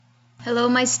Hello,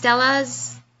 my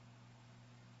Stellas.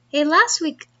 Hey, last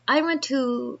week I went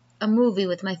to a movie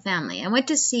with my family. I went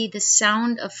to see The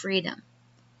Sound of Freedom.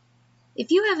 If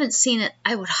you haven't seen it,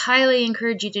 I would highly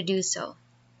encourage you to do so.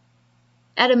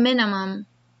 At a minimum,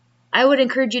 I would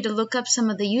encourage you to look up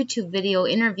some of the YouTube video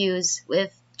interviews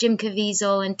with Jim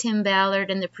Caviezel and Tim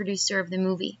Ballard and the producer of the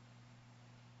movie.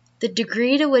 The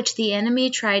degree to which the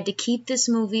enemy tried to keep this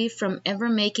movie from ever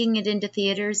making it into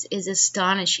theaters is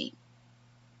astonishing.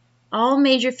 All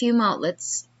major film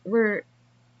outlets, were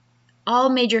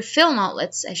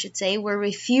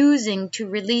refusing to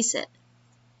release it.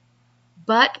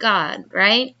 But God,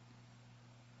 right?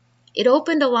 It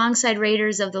opened alongside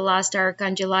Raiders of the Lost Ark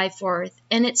on July 4th,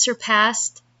 and it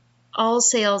surpassed all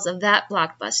sales of that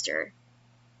blockbuster.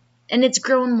 And it's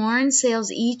grown more in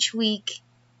sales each week,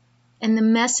 and the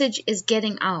message is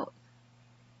getting out.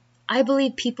 I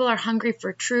believe people are hungry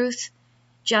for truth,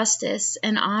 justice,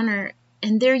 and honor,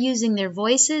 and they're using their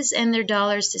voices and their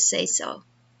dollars to say so.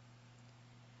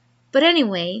 But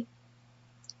anyway,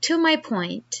 to my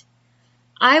point,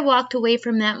 I walked away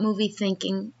from that movie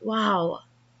thinking, wow,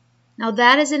 now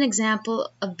that is an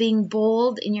example of being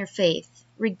bold in your faith,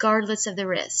 regardless of the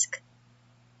risk.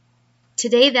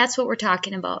 Today, that's what we're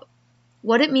talking about.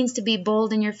 What it means to be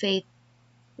bold in your faith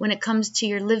when it comes to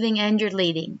your living and your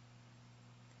leading.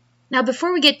 Now,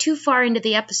 before we get too far into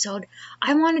the episode,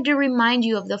 I wanted to remind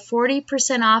you of the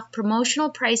 40% off promotional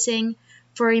pricing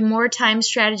for a more time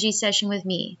strategy session with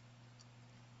me.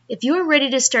 If you are ready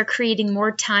to start creating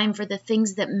more time for the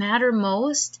things that matter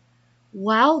most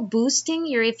while boosting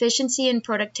your efficiency and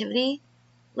productivity,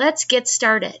 let's get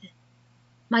started.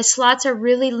 My slots are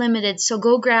really limited, so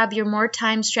go grab your more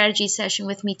time strategy session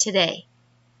with me today.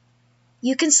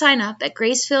 You can sign up at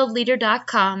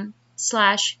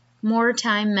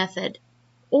gracefilledleader.com/moretime-method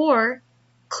or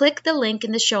click the link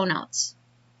in the show notes.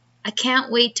 I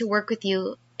can't wait to work with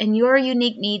you and your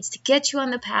unique needs to get you on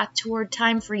the path toward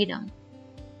time freedom.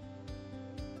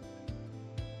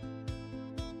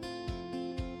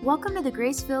 Welcome to the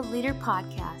Grace-Filled Leader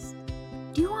Podcast.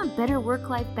 Do you want better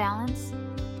work-life balance?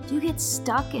 Do you get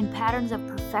stuck in patterns of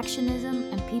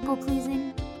perfectionism and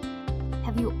people-pleasing?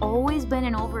 Have you always been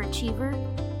an overachiever,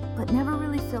 but never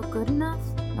really feel good enough,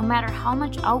 no matter how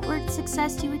much outward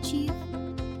success you achieve?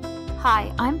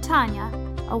 Hi, I'm Tanya,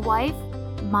 a wife,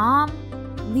 mom,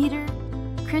 leader,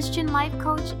 Christian life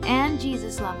coach, and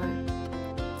Jesus lover.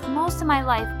 For most of my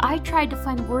life, I tried to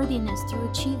find worthiness through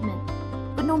achievement,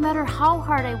 but no matter how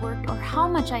hard I worked or how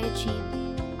much I achieved,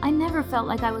 I never felt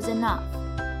like I was enough.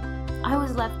 I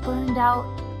was left burned out,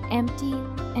 empty,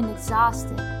 and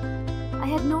exhausted. I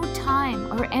had no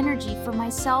time or energy for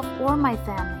myself or my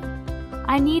family.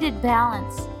 I needed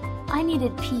balance. I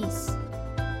needed peace.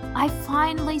 I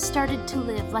finally started to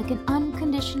live like an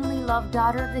unconditionally loved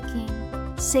daughter of the King,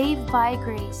 saved by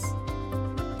grace.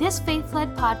 This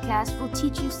faith-led podcast will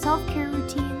teach you self-care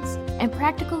routines and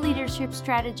practical leadership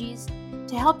strategies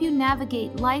to help you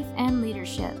navigate life and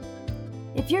leadership.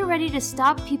 If you're ready to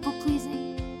stop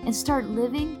people-pleasing and start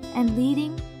living and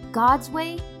leading God's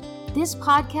way, this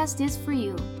podcast is for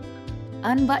you.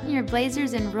 Unbutton your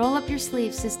blazers and roll up your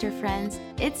sleeves, sister friends.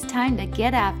 It's time to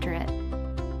get after it.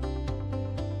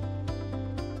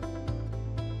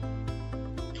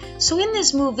 So in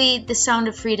this movie, The Sound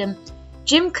of Freedom,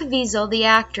 Jim Caviezel, the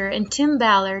actor, and Tim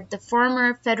Ballard, the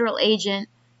former federal agent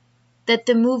that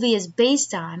the movie is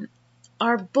based on,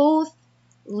 are both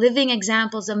living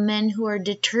examples of men who are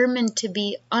determined to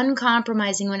be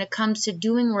uncompromising when it comes to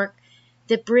doing work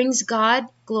that brings God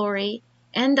glory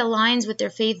and aligns with their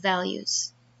faith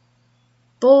values.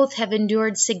 Both have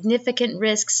endured significant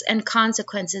risks and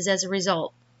consequences as a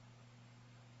result.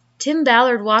 Tim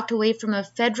Ballard walked away from a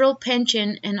federal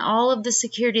pension and all of the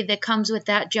security that comes with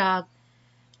that job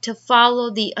to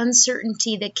follow the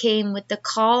uncertainty that came with the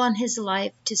call on his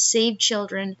life to save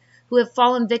children who have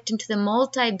fallen victim to the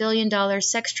multi-billion-dollar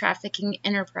sex trafficking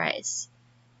enterprise.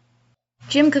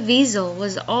 Jim Caviezel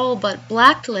was all but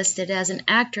blacklisted as an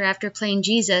actor after playing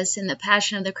Jesus in The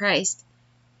Passion of the Christ,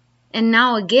 and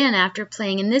now again after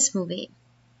playing in this movie,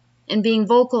 and being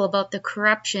vocal about the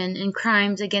corruption and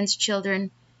crimes against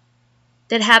children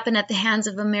that happen at the hands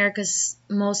of America's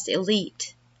most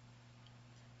elite.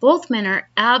 Both men are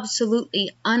absolutely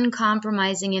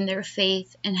uncompromising in their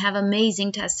faith and have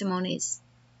amazing testimonies.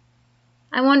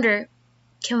 I wonder,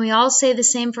 can we all say the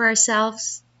same for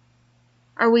ourselves?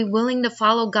 Are we willing to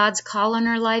follow God's call on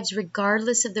our lives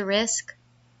regardless of the risk?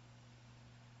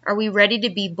 Are we ready to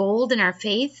be bold in our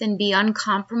faith and be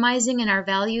uncompromising in our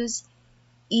values,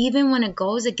 even when it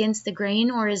goes against the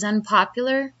grain or is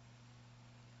unpopular?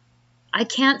 I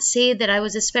can't say that I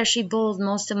was especially bold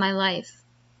most of my life.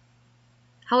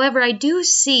 However, I do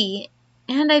see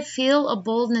and I feel a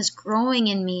boldness growing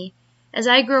in me as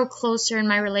I grow closer in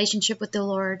my relationship with the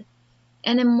Lord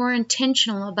and am more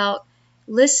intentional about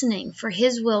listening for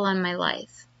His will on my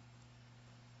life.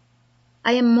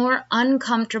 I am more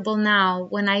uncomfortable now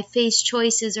when I face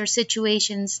choices or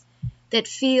situations that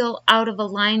feel out of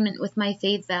alignment with my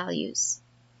faith values.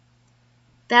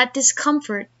 That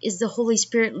discomfort is the Holy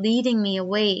Spirit leading me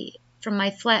away from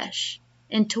my flesh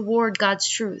and toward God's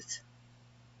truth.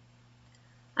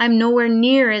 I'm nowhere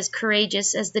near as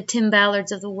courageous as the Tim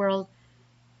Ballards of the world,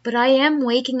 but I am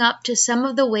waking up to some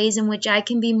of the ways in which I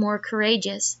can be more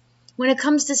courageous when it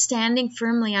comes to standing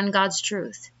firmly on God's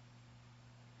truth.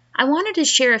 I wanted to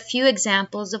share a few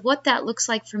examples of what that looks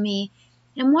like for me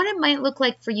and what it might look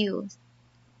like for you,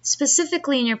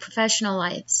 specifically in your professional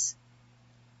lives.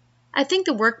 I think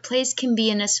the workplace can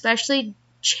be an especially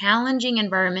challenging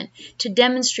environment to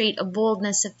demonstrate a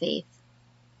boldness of faith.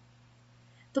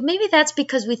 But maybe that's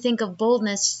because we think of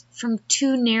boldness from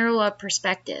too narrow a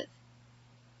perspective.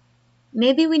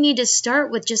 Maybe we need to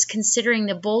start with just considering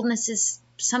that boldness is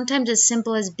sometimes as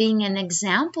simple as being an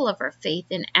example of our faith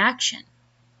in action.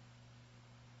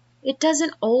 It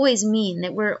doesn't always mean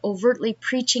that we're overtly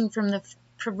preaching from the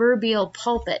proverbial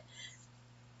pulpit,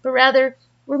 but rather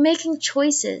we're making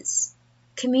choices,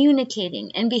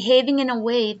 communicating, and behaving in a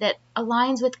way that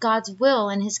aligns with God's will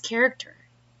and His character.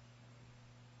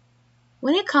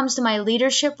 When it comes to my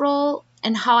leadership role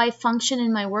and how I function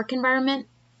in my work environment,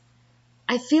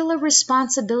 I feel a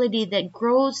responsibility that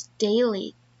grows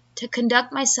daily to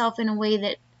conduct myself in a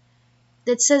way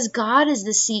that says God is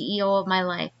the CEO of my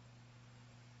life.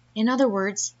 In other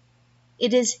words,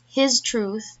 it is His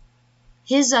truth,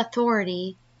 His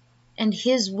authority, and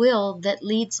His will that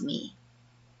leads me.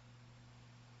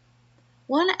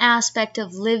 One aspect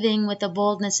of living with the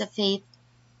boldness of faith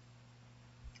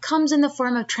comes in the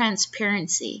form of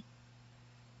transparency.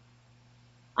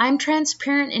 I'm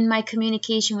transparent in my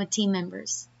communication with team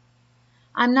members.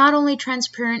 I'm not only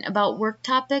transparent about work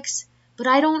topics, but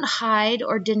I don't hide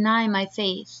or deny my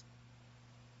faith.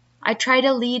 I try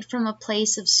to lead from a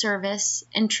place of service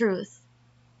and truth.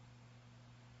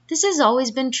 This has always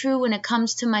been true when it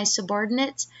comes to my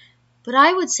subordinates, but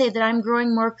I would say that I'm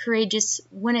growing more courageous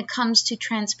when it comes to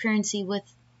transparency with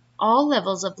all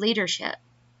levels of leadership.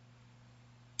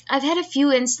 I've had a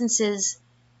few instances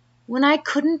when I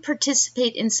couldn't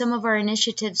participate in some of our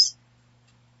initiatives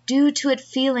due to it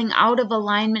feeling out of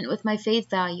alignment with my faith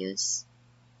values.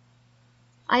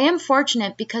 I am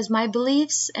fortunate because my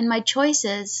beliefs and my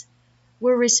choices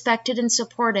were respected and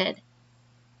supported,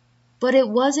 but it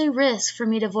was a risk for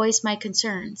me to voice my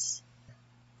concerns.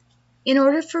 In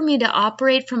order for me to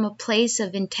operate from a place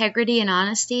of integrity and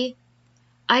honesty,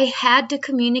 I had to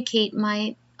communicate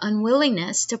my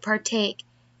unwillingness to partake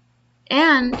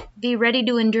and be ready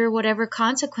to endure whatever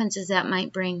consequences that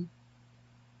might bring.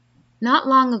 Not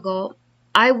long ago,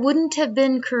 I wouldn't have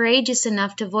been courageous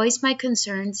enough to voice my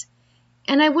concerns,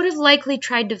 and I would have likely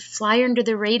tried to fly under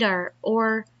the radar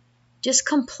or just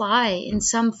comply in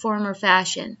some form or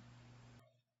fashion.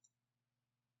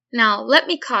 Now, let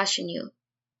me caution you.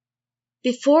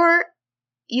 Before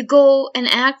you go and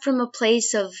act from a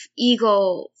place of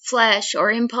ego, flesh,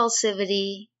 or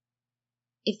impulsivity,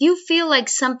 if you feel like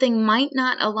something might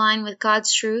not align with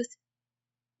God's truth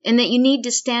and that you need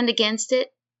to stand against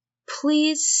it,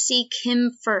 please seek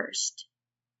Him first.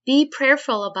 Be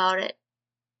prayerful about it.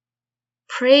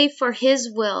 Pray for His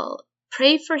will.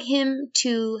 Pray for Him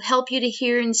to help you to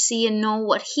hear and see and know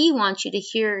what He wants you to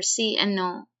hear, see, and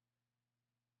know.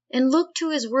 And look to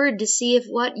His Word to see if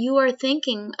what you are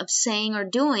thinking of saying or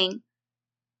doing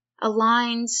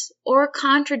aligns or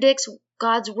contradicts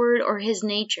God's Word or His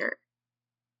nature.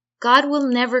 God will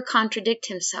never contradict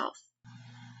Himself.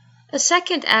 A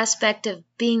second aspect of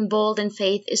being bold in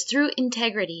faith is through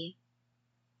integrity.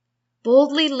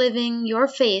 Boldly living your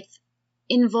faith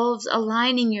involves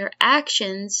aligning your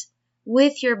actions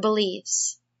with your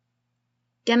beliefs,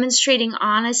 demonstrating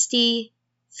honesty,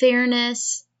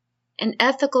 fairness, and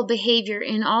ethical behavior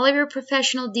in all of your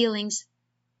professional dealings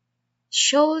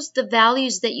shows the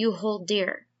values that you hold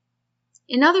dear.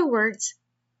 In other words,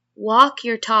 walk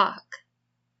your talk.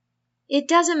 It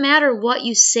doesn't matter what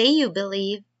you say you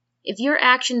believe if your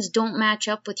actions don't match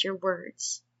up with your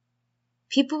words.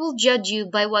 People will judge you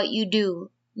by what you do,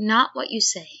 not what you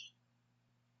say.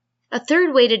 A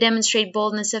third way to demonstrate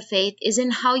boldness of faith is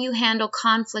in how you handle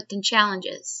conflict and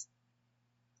challenges.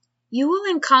 You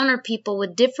will encounter people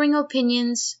with differing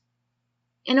opinions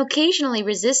and occasionally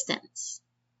resistance.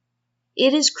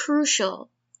 It is crucial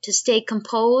to stay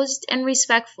composed and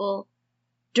respectful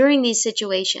during these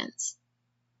situations.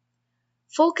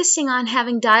 focusing on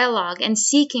having dialogue and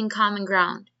seeking common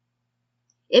ground.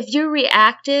 If you're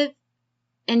reactive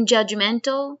and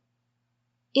judgmental,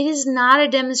 it is not a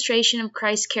demonstration of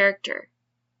Christ's character.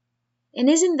 And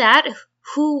isn't that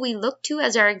who we look to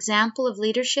as our example of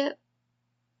leadership?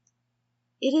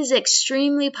 It is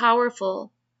extremely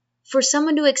powerful for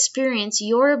someone to experience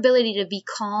your ability to be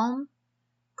calm,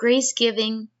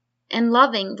 grace-giving, and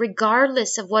loving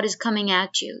regardless of what is coming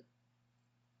at you.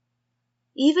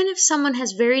 Even if someone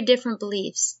has very different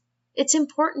beliefs, it's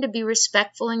important to be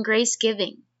respectful and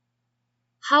grace-giving.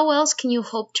 How else can you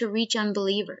hope to reach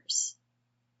unbelievers?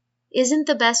 Isn't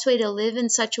the best way to live in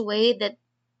such a way that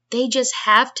they just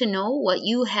have to know what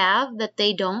you have that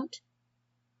they don't?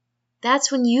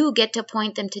 That's when you get to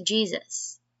point them to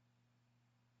Jesus.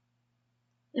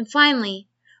 And finally,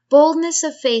 boldness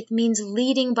of faith means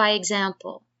leading by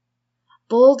example.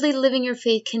 Boldly living your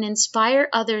faith can inspire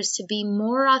others to be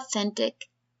more authentic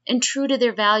and true to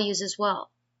their values as well.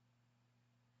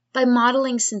 By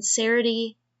modeling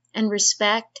sincerity and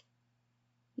respect,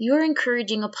 you're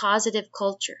encouraging a positive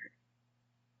culture.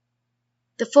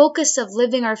 The focus of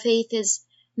living our faith is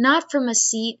not from a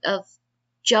seat of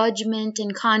judgment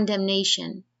and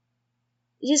condemnation.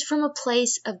 It is from a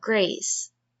place of grace.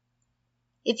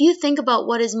 If you think about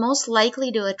what is most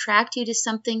likely to attract you to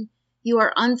something you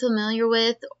are unfamiliar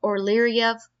with or leery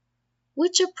of,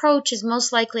 which approach is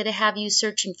most likely to have you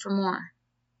searching for more?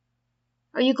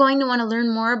 Are you going to want to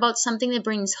learn more about something that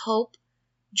brings hope,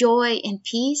 joy, and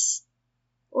peace?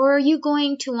 Or are you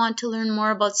going to want to learn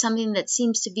more about something that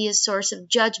seems to be a source of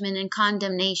judgment and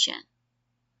condemnation?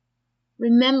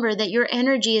 Remember that your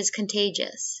energy is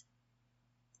contagious.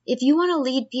 If you want to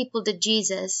lead people to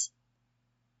Jesus,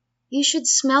 you should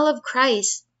smell of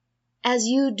Christ as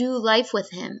you do life with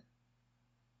Him.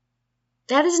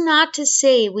 That is not to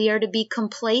say we are to be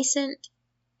complacent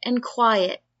and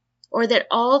quiet, or that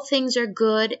all things are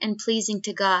good and pleasing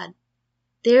to God.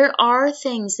 There are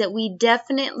things that we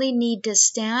definitely need to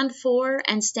stand for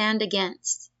and stand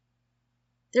against.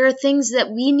 There are things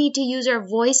that we need to use our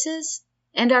voices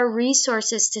and our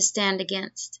resources to stand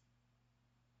against.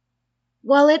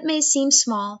 While it may seem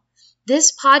small,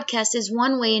 this podcast is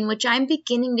one way in which I'm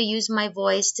beginning to use my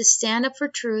voice to stand up for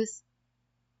truth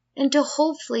and to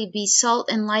hopefully be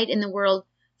salt and light in the world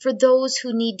for those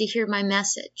who need to hear my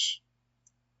message.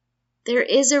 There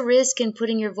is a risk in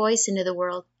putting your voice into the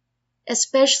world,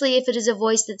 especially if it is a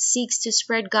voice that seeks to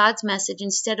spread God's message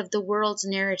instead of the world's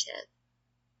narrative.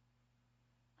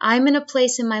 I'm in a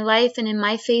place in my life and in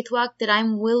my faith walk that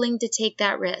I'm willing to take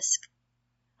that risk.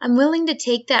 I'm willing to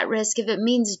take that risk if it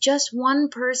means just one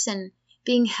person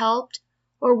being helped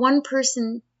or one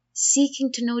person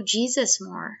seeking to know Jesus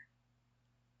more.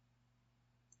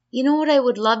 You know what I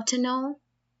would love to know?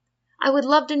 I would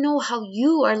love to know how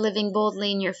you are living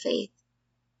boldly in your faith,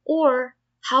 or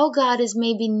how God is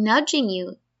maybe nudging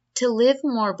you to live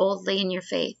more boldly in your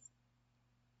faith.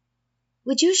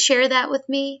 Would you share that with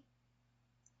me?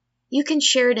 You can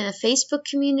share it in a Facebook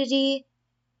community,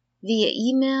 via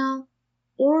email,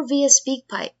 or via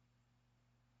SpeakPipe.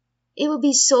 It would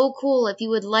be so cool if you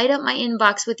would light up my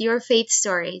inbox with your faith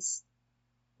stories.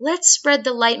 Let's spread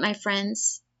the light, my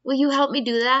friends. Will you help me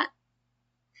do that?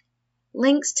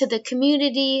 Links to the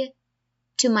community,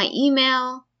 to my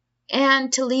email,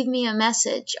 and to leave me a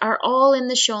message are all in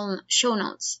the show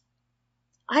notes.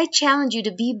 I challenge you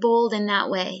to be bold in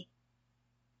that way.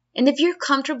 And if you're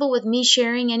comfortable with me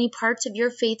sharing any parts of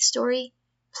your faith story,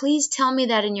 please tell me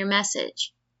that in your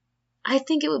message. I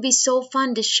think it would be so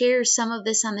fun to share some of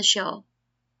this on the show.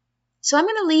 So I'm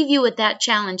going to leave you with that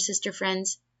challenge, sister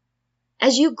friends.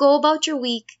 As you go about your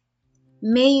week,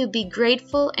 may you be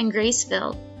grateful and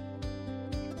grace-filled.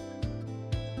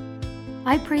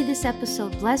 I pray this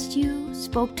episode blessed you,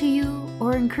 spoke to you,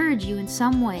 or encouraged you in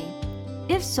some way.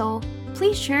 If so,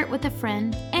 please share it with a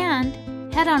friend and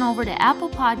head on over to Apple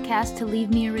Podcasts to leave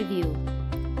me a review.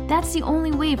 That's the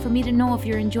only way for me to know if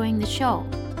you're enjoying the show.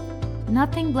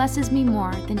 Nothing blesses me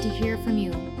more than to hear from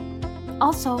you.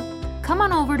 Also, come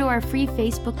on over to our free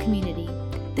Facebook community.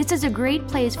 This is a great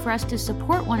place for us to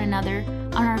support one another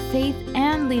on our faith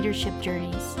and leadership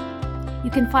journeys.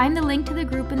 You can find the link to the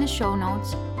group in the show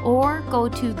notes or go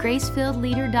to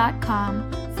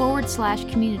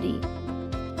gracefilledleader.com/community.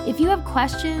 If you have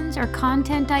questions or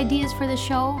content ideas for the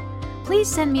show, please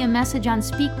send me a message on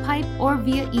SpeakPipe or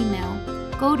via email.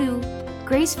 Go to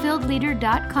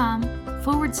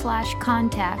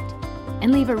gracefilledleader.com/contact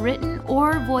and leave a written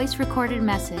or voice recorded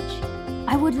message.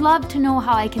 I would love to know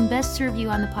how I can best serve you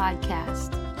on the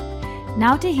podcast.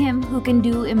 Now to Him who can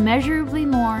do immeasurably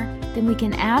more than we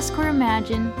can ask or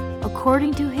imagine,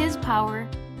 according to His power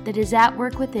that is at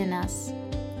work within us.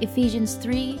 Ephesians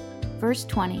 3, verse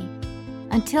 20.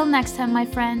 Until next time, my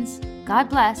friends, God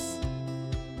bless.